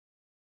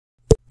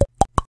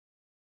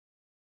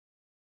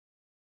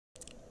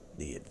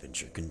The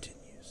adventure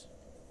continues.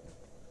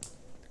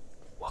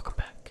 Welcome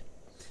back.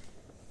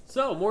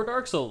 So, more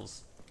Dark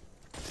Souls.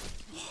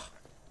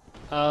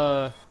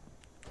 So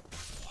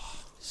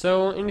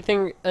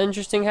anything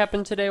interesting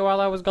happened today while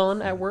I was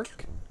gone at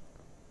work?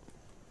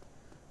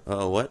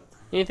 What?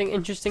 Anything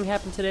interesting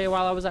happened today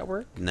while I was at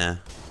work? Nah.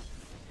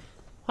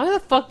 Why the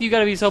fuck do you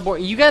gotta be so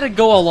boring? You gotta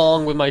go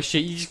along with my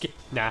shit. You just get...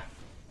 Nah.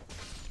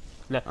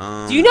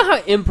 Nah. Do you know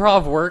how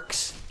improv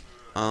works?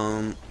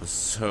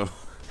 So...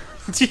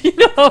 Do you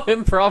know how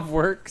improv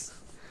works?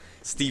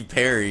 Steve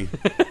Perry.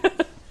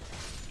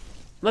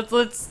 Let's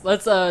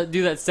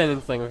do that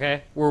sentence thing,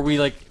 okay? Where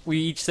we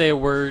each say a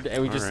word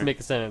and we just Alright. make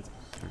a sentence.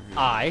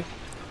 I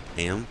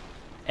Am.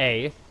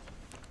 a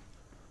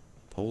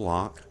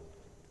Pollock.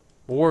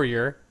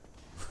 warrior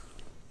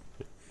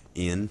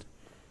In.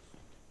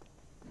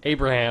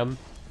 Abraham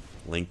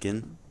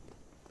Lincoln.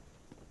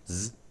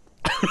 Z.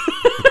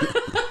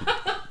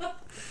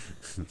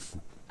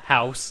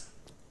 house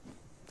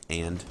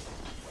And.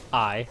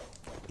 I.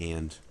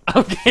 And.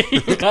 Okay,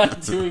 you're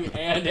not doing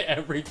and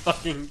every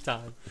fucking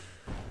time.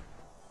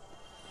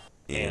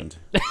 And.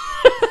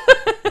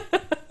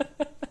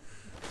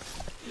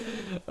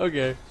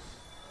 Okay.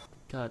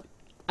 God.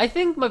 I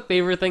think my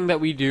favorite thing that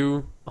we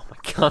do... Oh my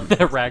god,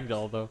 that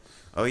ragdoll though.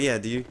 Oh yeah,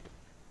 do you?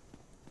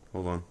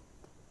 Hold on.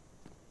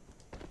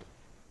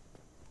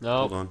 No,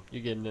 Hold on.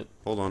 you're getting it.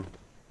 Hold on.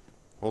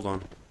 Hold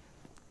on.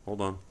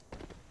 Hold on.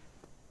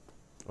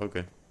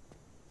 Okay.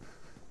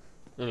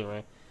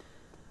 Anyway.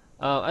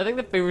 I think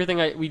the favorite thing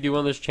we do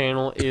on this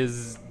channel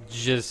is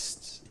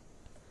just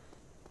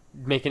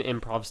making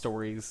improv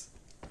stories.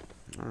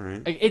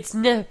 Alright. Like,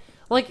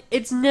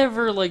 it's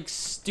never like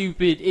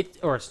stupid.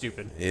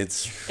 Stupid.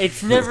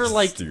 It's Never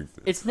like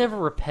stupid. it's never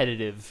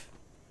repetitive.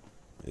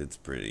 It's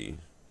pretty.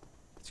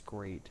 It's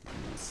great.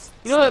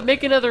 You know what?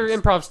 Make another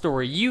improv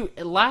story.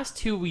 Last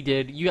two we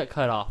did, you got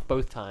cut off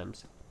both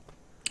times.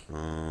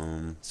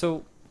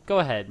 So go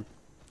ahead.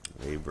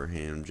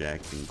 Abraham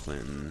Jackson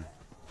Clinton,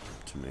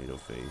 tomato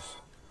face.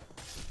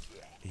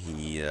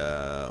 He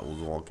was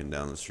walking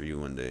down the street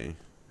one day,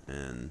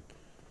 and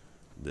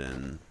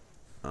then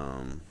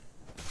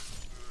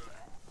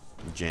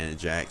Janet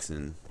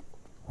Jackson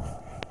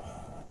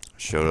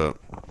showed up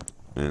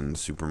in the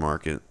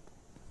supermarket,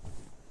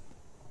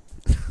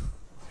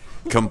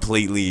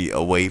 completely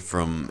away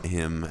from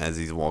him as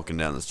he's walking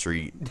down the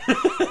street.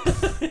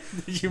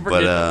 Did you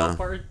forget that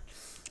part?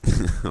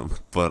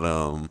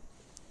 But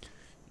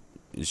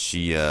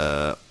she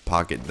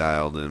pocket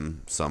dialed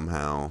him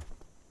somehow,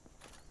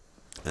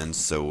 and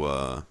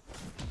so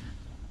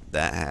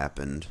that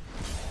happened.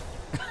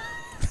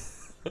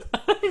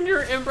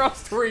 Your improv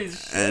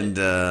stories. And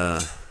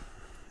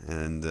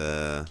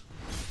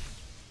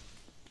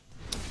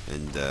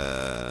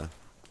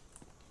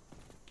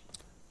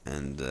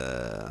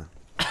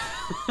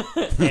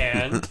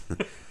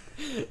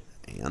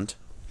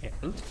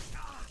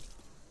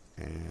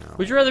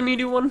would you rather me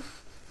do one?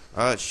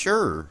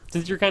 Sure.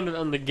 Since you're kind of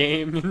on the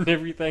game and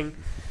everything.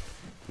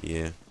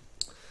 Yeah.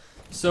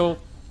 So,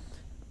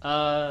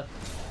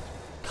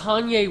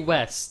 Kanye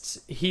West,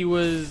 he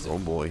was... Oh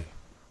boy.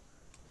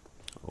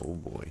 Oh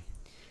boy.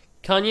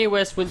 Kanye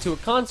West went to a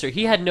concert.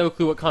 He had no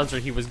clue what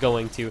concert he was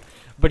going to,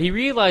 but he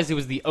realized it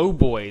was the Oh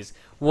Boys,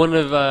 one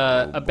of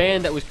a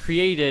band that was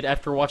created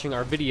after watching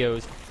our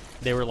videos.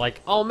 They were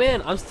like, "Oh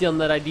man, I'm stealing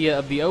that idea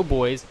of the Oh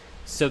Boys,"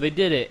 so they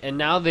did it, and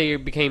now they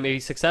became a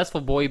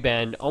successful boy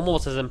band,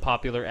 almost as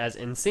unpopular as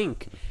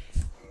NSYNC.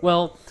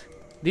 Well,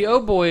 the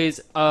Oh Boys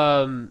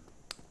saw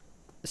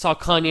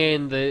Kanye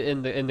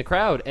in the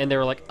crowd, and they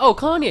were like, "Oh,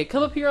 Kanye,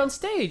 come up here on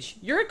stage.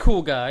 You're a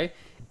cool guy,"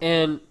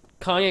 and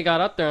Kanye got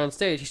up there on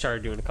stage. He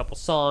started doing a couple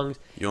songs.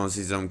 You want to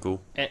see something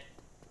cool?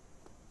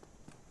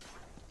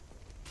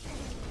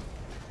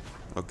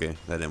 Okay,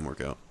 that didn't work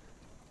out.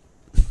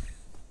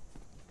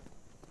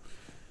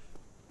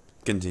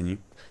 Continue.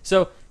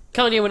 So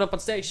Kanye went up on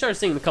stage, started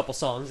singing a couple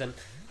songs, and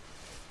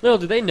little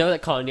did they know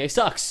that Kanye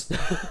sucks.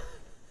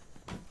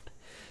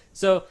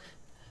 So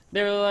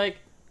they were like,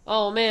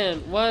 "Oh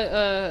man, what?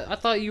 I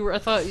thought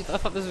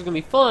this was gonna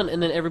be fun."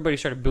 And then everybody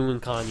started booing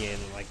Kanye,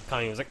 and like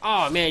Kanye was like,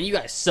 "Oh man, you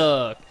guys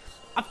suck.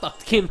 I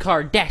fucked Kim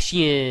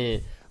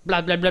Kardashian.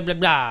 Blah blah blah blah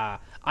blah.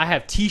 I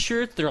have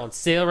T-shirts. They're on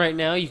sale right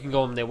now. You can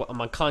go on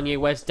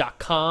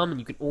KanyeWest.com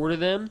and you can order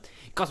them.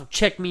 You can also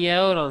check me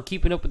out on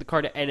Keeping Up with the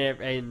Kardashians."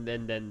 And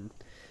then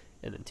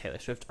Taylor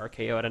Swift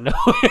RKO out of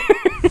nowhere.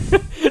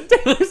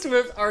 Taylor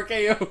Swift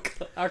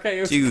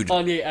RKO Dude,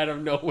 Kanye out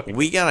of nowhere.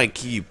 We gotta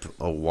keep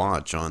a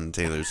watch on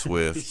Taylor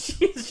Swift.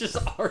 She's just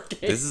RKO.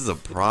 This is a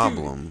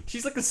problem. Dude,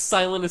 she's like the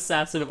silent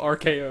assassin of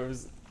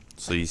RKOs.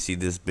 So you see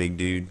this big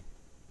dude?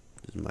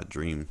 This is my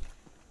dream.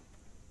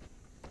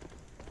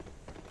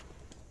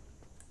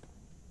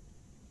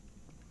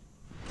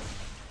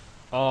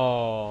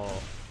 Oh.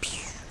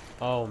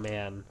 Oh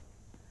man.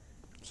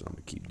 So I'm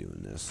gonna keep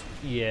doing this.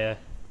 Yeah.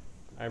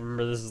 I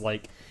remember this is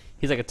like,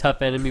 he's like a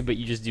tough enemy, but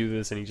you just do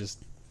this and he just...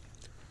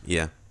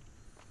 Yeah.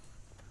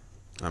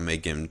 I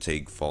make him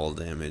take fall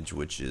damage,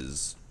 which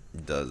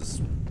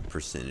does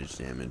percentage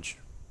damage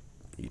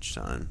each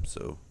time,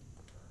 so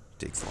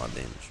takes a lot of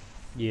damage.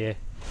 Yeah.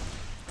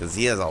 Because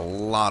he has a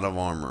lot of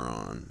armor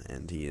on,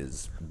 and he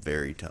is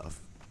very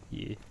tough.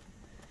 Yeah.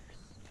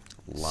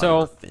 A lot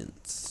of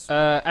defense.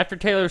 After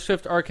Taylor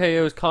Swift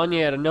RKO's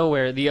Kanye out of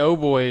nowhere, the O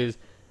Boys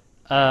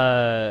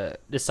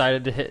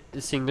decided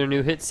to sing their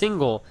new hit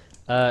single,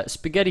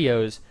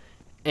 SpaghettiOs,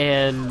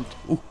 and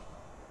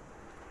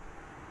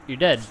you're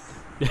dead.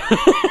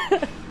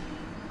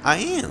 I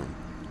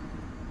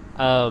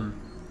am.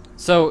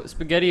 So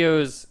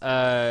SpaghettiOs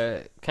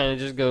kind of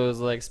just goes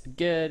like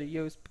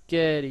SpaghettiOs,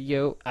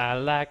 SpaghettiO, I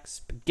like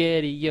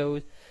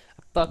SpaghettiOs,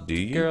 I fuck Do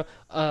the you? girl.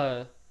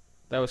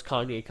 That was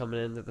Kanye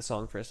coming into the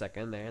song for a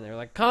second there, and they were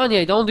like,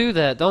 Kanye, don't do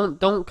that,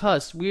 don't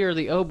cuss. We are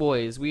the O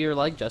Boys. We are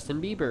like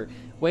Justin Bieber.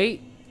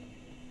 Wait,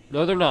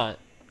 no, they're not.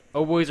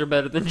 O Boys are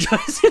better than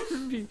Justin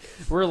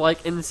Bieber. We're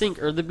like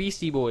NSYNC or the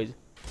Beastie Boys,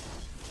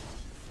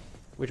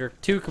 which are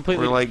two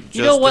completely. We're like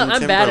you know what?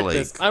 Justin I'm bad at Timberlake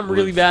this. I'm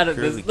really with bad at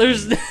this. curly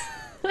There's. keys.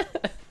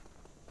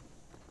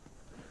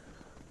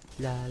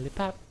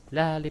 Lollipop,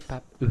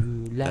 lollipop,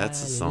 ooh,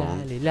 That's a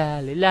song.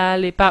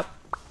 Lollipop.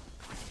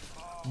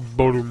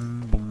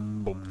 Boom,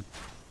 boom, boom.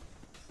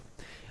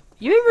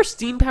 You ever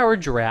steam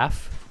powered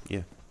giraffe?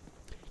 Yeah.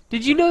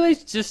 Did you know they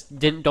just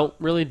don't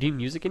really do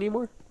music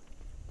anymore?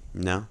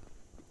 No?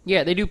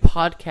 Yeah, they do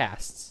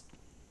podcasts.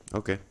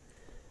 Okay.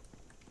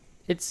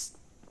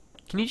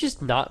 Can you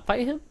just not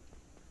fight him?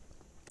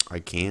 I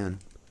can.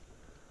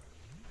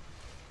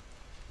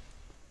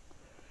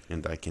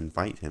 And I can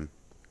fight him.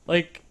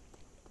 Like,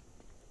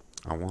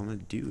 I want to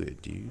do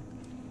it, dude.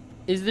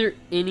 is there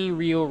any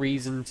real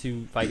reason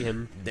to fight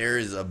him? There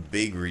is a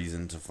big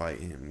reason to fight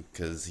him,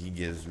 because he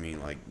gives me,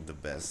 like, the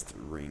best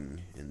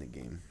ring in the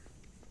game.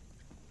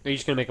 Are you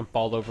just gonna make him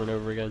fall over and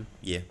over again?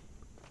 Yeah.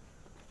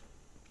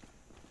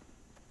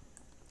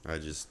 I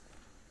just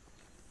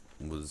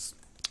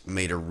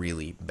made a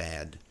really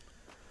bad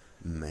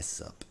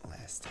mess up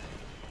last time.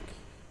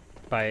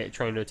 By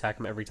trying to attack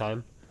him every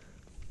time?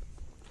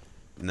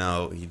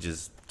 No, he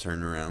just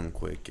turned around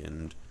quick,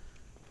 and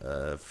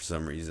for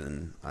some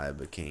reason I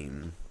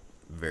became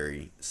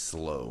very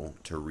slow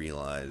to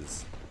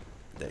realize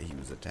that he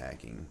was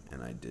attacking,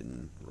 and I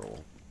didn't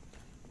roll.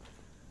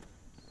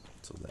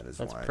 So that is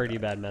That's why a pretty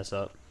bad mess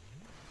up.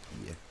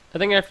 Yeah. I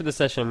think after the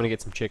session I'm gonna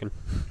get some chicken.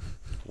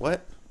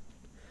 What?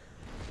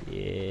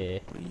 Yeah.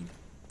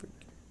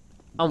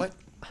 What? Are you What?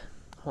 I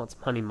want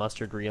some honey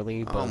mustard,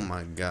 really. But oh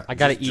my god! I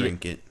gotta Just eat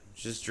drink it.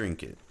 Just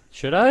drink it.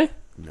 Should I?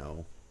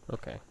 No.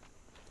 Okay.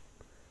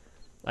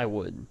 I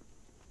would.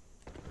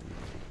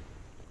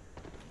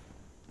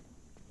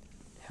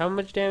 How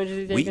much damage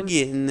is he We taking?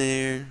 getting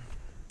there.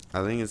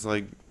 I think it's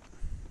like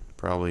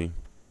probably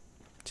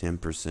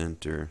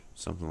 10% or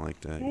something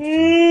like that.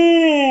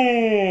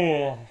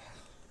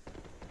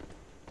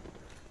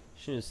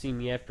 Should have seen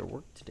me after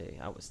work today.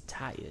 I was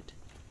tired.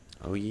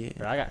 Oh yeah.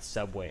 But I got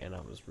Subway and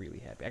I was really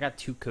happy. I got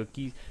 2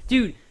 cookies,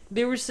 dude.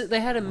 They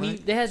had the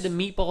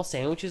meatball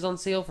sandwiches on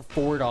sale for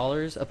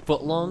 $4 a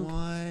foot long.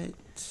 What?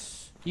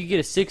 You get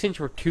a 6-inch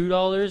for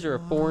 $2 or a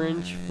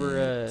 4-inch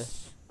for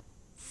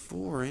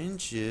 4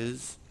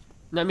 inches.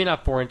 No, I mean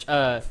not 4-inch.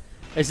 A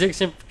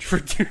 6-inch for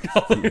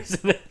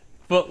 $2 and a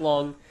foot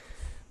long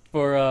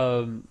for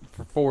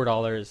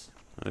 $4.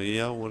 Oh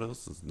yeah. What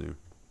else is new?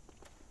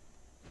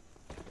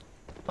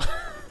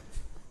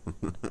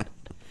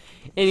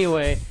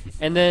 Anyway,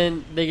 and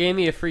then they gave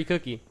me a free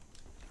cookie.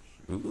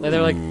 Ooh. And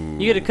they're like, you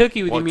get a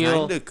cookie with your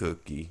meal. What kind of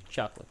cookie?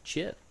 Chocolate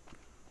chip.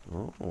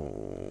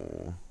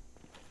 Oh.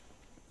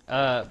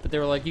 But they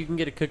were like, you can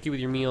get a cookie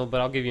with your meal,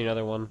 but I'll give you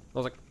another one. I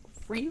was like,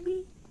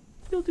 really?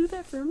 You'll do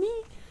that for me?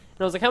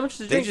 And I was like, how much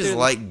does the They drink? just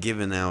like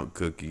giving out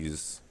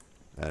cookies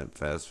at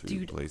fast food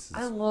Dude, places.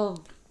 I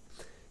love.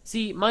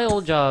 See, my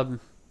old job,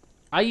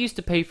 I used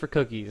to pay for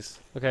cookies.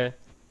 Okay,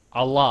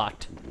 a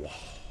lot.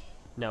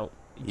 No,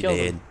 You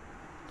did.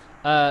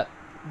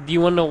 Do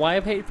you want to know why I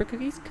paid for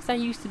cookies? Because I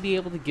used to be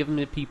able to give them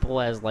to people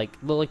as like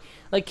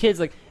kids,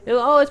 like,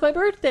 oh, it's my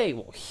birthday.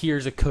 Well,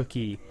 here's a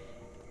cookie,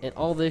 and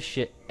all this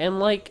shit, and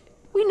like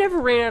we never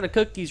ran out of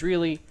cookies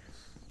really.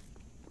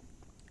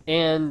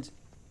 And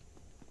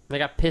I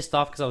got pissed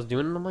off because I was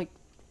doing it. And I'm like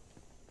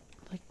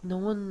no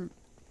one.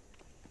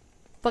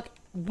 Fuck,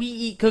 we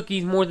eat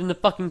cookies more than the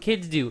fucking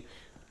kids do.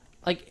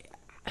 Like,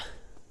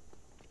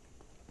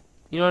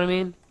 you know what I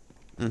mean?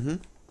 Mm-hmm.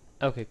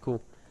 Okay,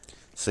 cool.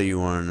 So you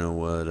want to know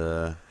what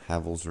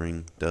Havel's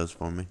ring does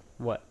for me?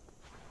 What?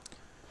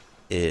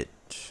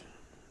 It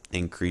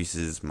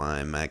increases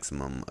my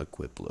maximum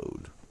equip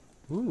load.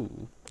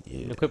 Ooh.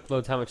 Yeah. And equip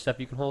loads how much stuff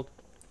you can hold?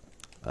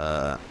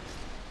 How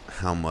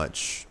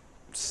much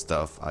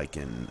stuff I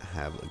can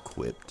have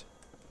equipped.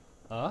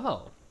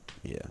 Oh.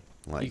 Yeah.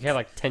 Like You can have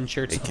like 10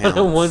 shirts it on at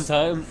counts. one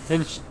time.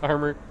 10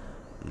 armor.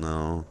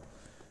 No.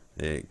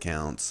 It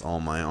counts all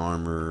my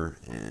armor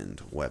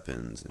and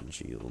weapons and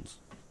shields.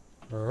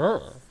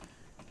 Oh.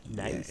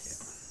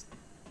 Nice.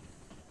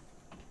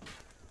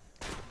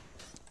 Yeah.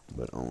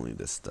 But only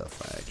the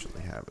stuff I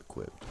actually have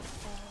equipped.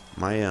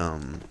 My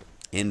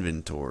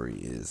inventory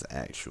is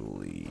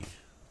actually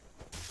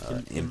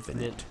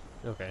infinite.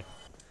 Okay.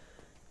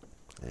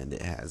 and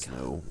it has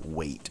no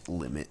weight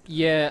limit.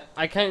 Yeah,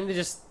 I kind of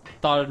just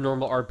thought of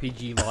normal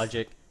RPG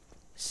logic.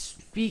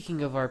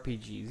 Speaking of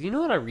RPGs, you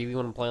know what I really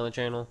want to play on the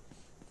channel?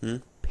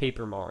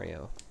 Paper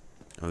Mario.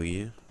 Oh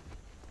yeah?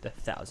 The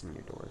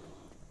 1,000-Year Door.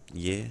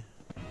 Yeah.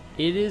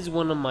 It is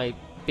one of my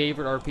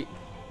favorite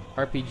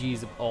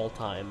RPGs of all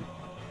time.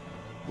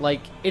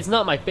 Like, it's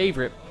not my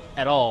favorite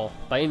at all,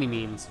 by any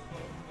means.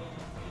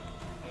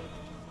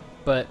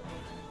 But,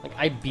 like,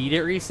 I beat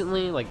it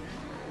recently, like,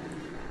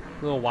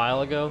 a little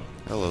while ago.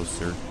 Hello,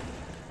 sir.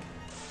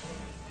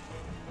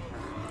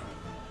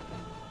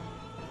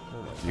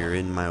 You're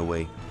in my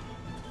way.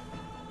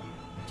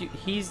 Dude,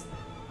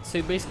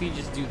 so basically you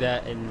just do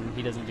that and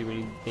he doesn't do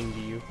anything to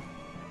you.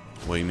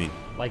 What do you mean?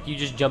 Like, you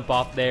just jump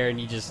off there and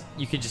you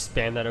could just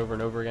spam that over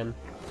and over again.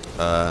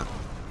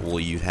 Well,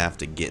 you'd have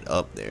to get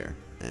up there,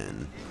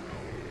 and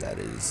that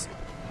is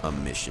a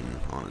mission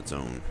on its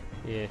own.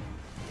 Yeah.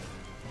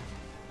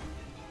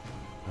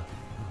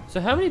 So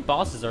how many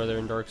bosses are there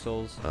in Dark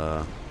Souls?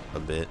 A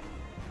bit.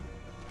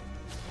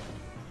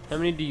 How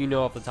many do you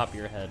know off the top of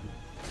your head?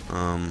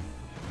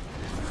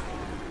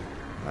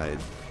 I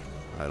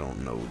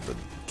don't know the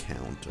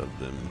count of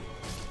them.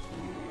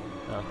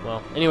 Oh,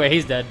 well, anyway,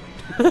 he's dead.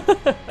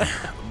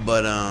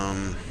 But,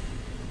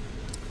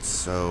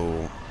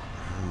 so,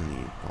 how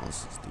many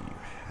bosses do you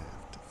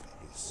have to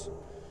face?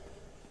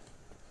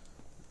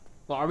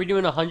 Well, are we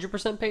doing a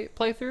 100%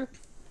 playthrough?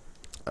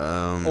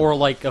 Or Or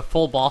like a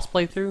full boss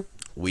playthrough?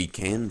 we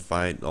can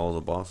fight all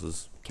the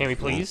bosses. Can we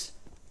please?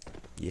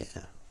 Yeah.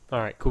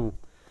 Alright, cool.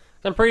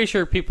 I'm pretty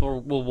sure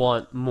people will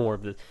want more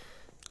of this.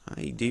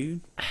 Hi,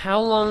 dude. How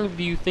long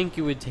do you think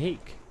it would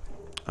take?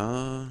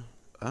 I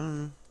don't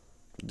know.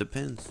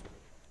 Depends.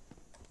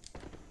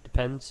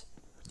 Depends.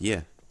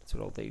 Yeah. That's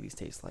what old ladies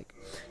taste like.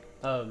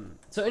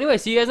 So anyway,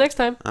 see you guys next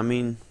time. I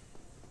mean,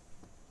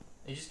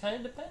 It just kind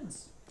of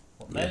depends.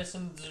 What Yeah.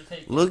 medicines are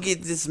taking. look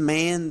at this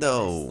man,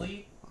 though.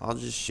 Sleep, I'll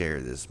just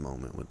share this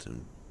moment with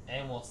him.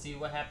 and we'll see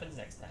what happens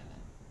next time.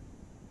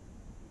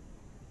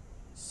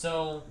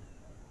 So,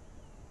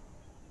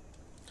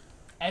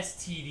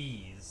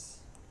 STDs.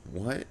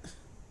 What?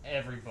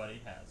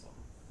 Everybody has them.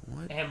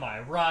 What? Am I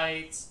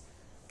right?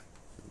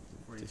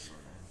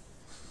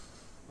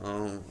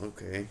 Oh,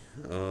 okay.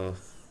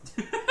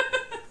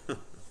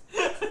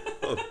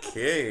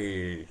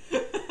 Okay.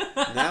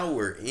 Now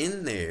we're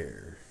in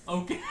there.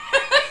 Okay.